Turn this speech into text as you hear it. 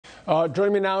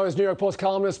Joining me now is New York Post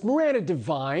columnist Miranda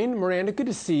Devine. Miranda, good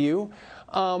to see you.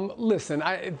 Listen,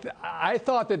 I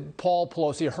thought that Paul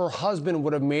Pelosi, her husband,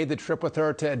 would have made the trip with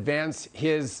her to advance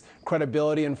his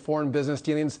credibility in foreign business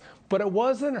dealings, but it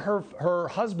wasn't her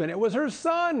husband, it was her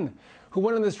son who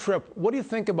went on this trip. What do you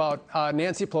think about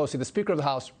Nancy Pelosi, the Speaker of the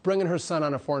House, bringing her son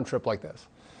on a foreign trip like this?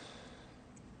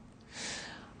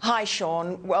 Hi,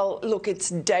 Sean. Well, look, it's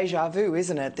deja vu,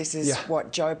 isn't it? This is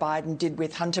what Joe Biden did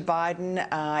with Hunter Biden.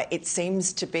 It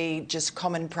seems to be just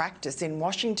common practice in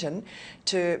Washington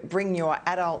to bring your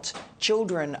adult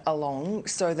children along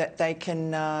so that they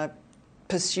can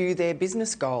pursue their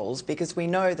business goals, because we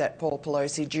know that Paul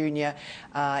Pelosi Jr.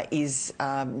 Is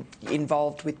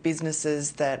involved with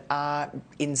businesses that are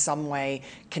in some way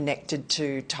connected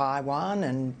to Taiwan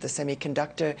and the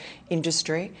semiconductor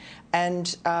industry.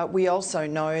 And we also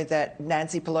know that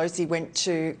Nancy Pelosi went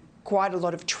to quite a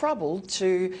lot of trouble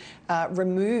to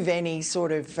remove any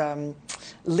sort of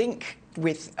link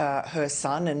with her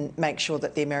son and make sure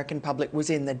that the American public was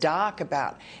in the dark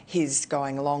about his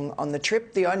going along on the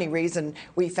trip. The only reason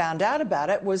we found out about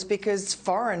it was because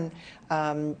foreign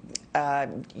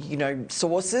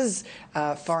sources,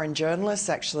 foreign journalists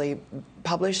actually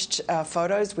published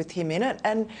photos with him in it,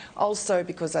 and also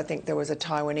because I think there was a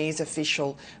Taiwanese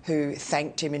official who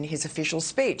thanked him in his official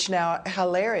speech. Now,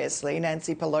 hilariously,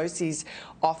 Nancy Pelosi's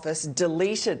office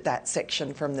deleted that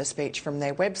section from the speech from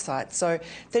their website, so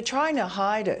they're trying to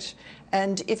hide it.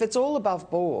 And if it's all above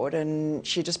board and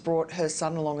she just brought her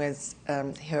son along as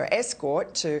her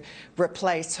escort to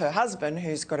replace her husband,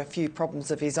 who's got a few problems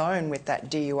of his own with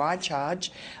that DUI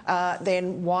charge,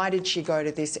 then why did she go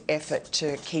to this effort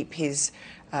to keep his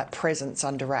presence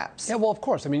under wraps? Yeah, well, of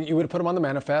course. I mean, you would have put him on the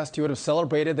manifest. You would have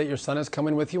celebrated that your son is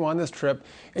coming with you on this trip.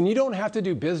 And you don't have to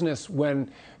do business when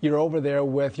you're over there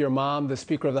with your mom, the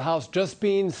Speaker of the House. Just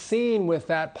being seen with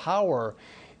that power,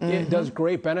 it does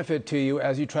great benefit to you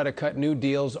as you try to cut new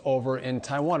deals over in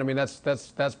Taiwan. I mean,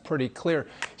 that's pretty clear.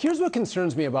 Here's what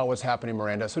concerns me about what's happening,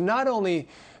 Miranda. So not only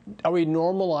are we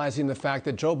normalizing the fact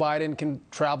that Joe Biden can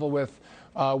travel with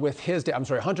his dad,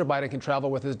 Hunter Biden can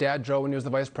travel with his dad, Joe, when he was the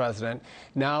vice president.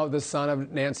 Now the son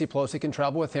of Nancy Pelosi can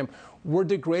travel with him. We're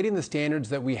degrading the standards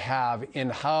that we have in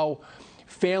how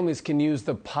families can use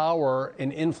the power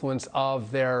and influence of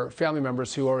their family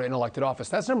members who are in elected office.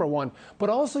 That's number one. But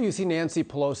also you see Nancy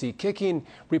Pelosi kicking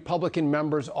Republican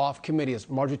members off committees.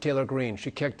 Marjorie Taylor Greene.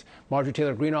 She kicked Marjorie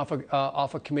Taylor Greene off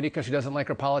a committee because she doesn't like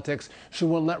her politics. She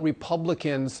won't let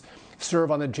Republicans serve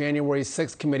on the January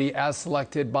 6th committee as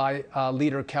selected by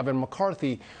leader Kevin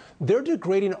McCarthy. They're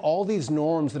degrading all these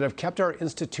norms that have kept our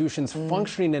institutions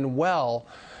functioning and well.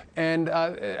 And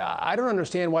I don't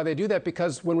understand why they do that,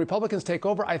 because when Republicans take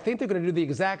over, I think they're going to do the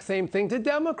exact same thing to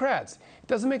Democrats. It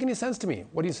doesn't make any sense to me.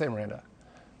 What do you say, Miranda?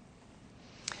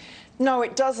 No,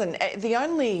 it doesn't. The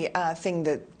only thing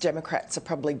that Democrats are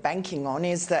probably banking on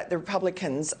is that the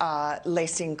Republicans are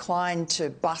less inclined to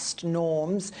bust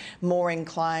norms, more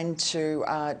inclined to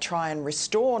try and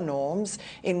restore norms,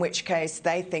 in which case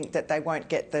they think that they won't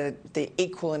get the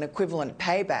equal and equivalent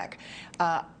payback.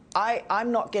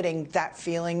 I'm not getting that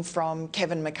feeling from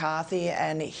Kevin McCarthy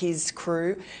and his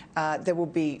crew. There will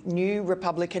be new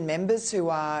Republican members who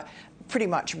are pretty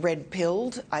much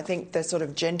red-pilled. I think the sort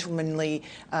of gentlemanly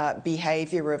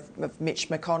behaviour of Mitch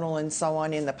McConnell and so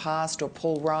on in the past, or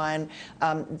Paul Ryan,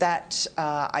 that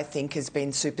I think has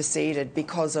been superseded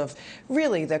because of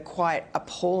really the quite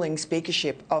appalling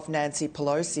speakership of Nancy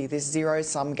Pelosi, this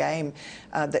zero-sum game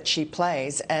that she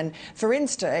plays. And for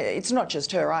instance, it's not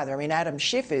just her either. I mean, Adam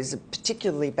Schiff is a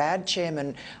particularly bad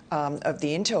chairman of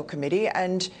the Intel Committee,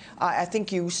 and I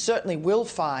think you certainly will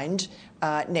find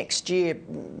next year,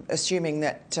 assuming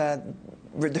that the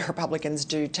Republicans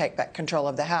do take back control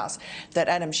of the House, that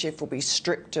Adam Schiff will be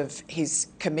stripped of his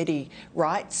committee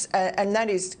rights. And that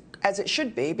is as it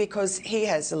should be, because he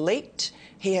has leaked,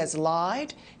 he has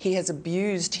lied, he has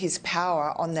abused his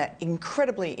power on that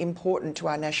incredibly important to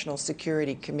our National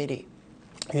Security Committee.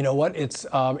 You know what?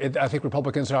 I think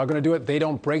Republicans are going to do it. They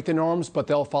don't break the norms, but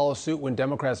they'll follow suit when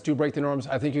Democrats do break the norms.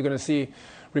 I think you're going to see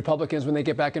Republicans, when they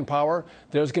get back in power,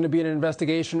 there's going to be an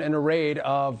investigation and a raid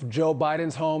of Joe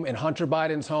Biden's home and Hunter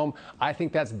Biden's home. I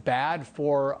think that's bad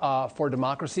for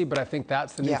democracy, but I think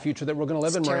that's the new future that we're going to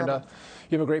live in, Miranda.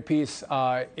 You have a great piece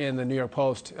in the New York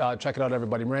Post. Check it out,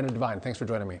 everybody. Miranda Devine, thanks for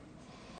joining me.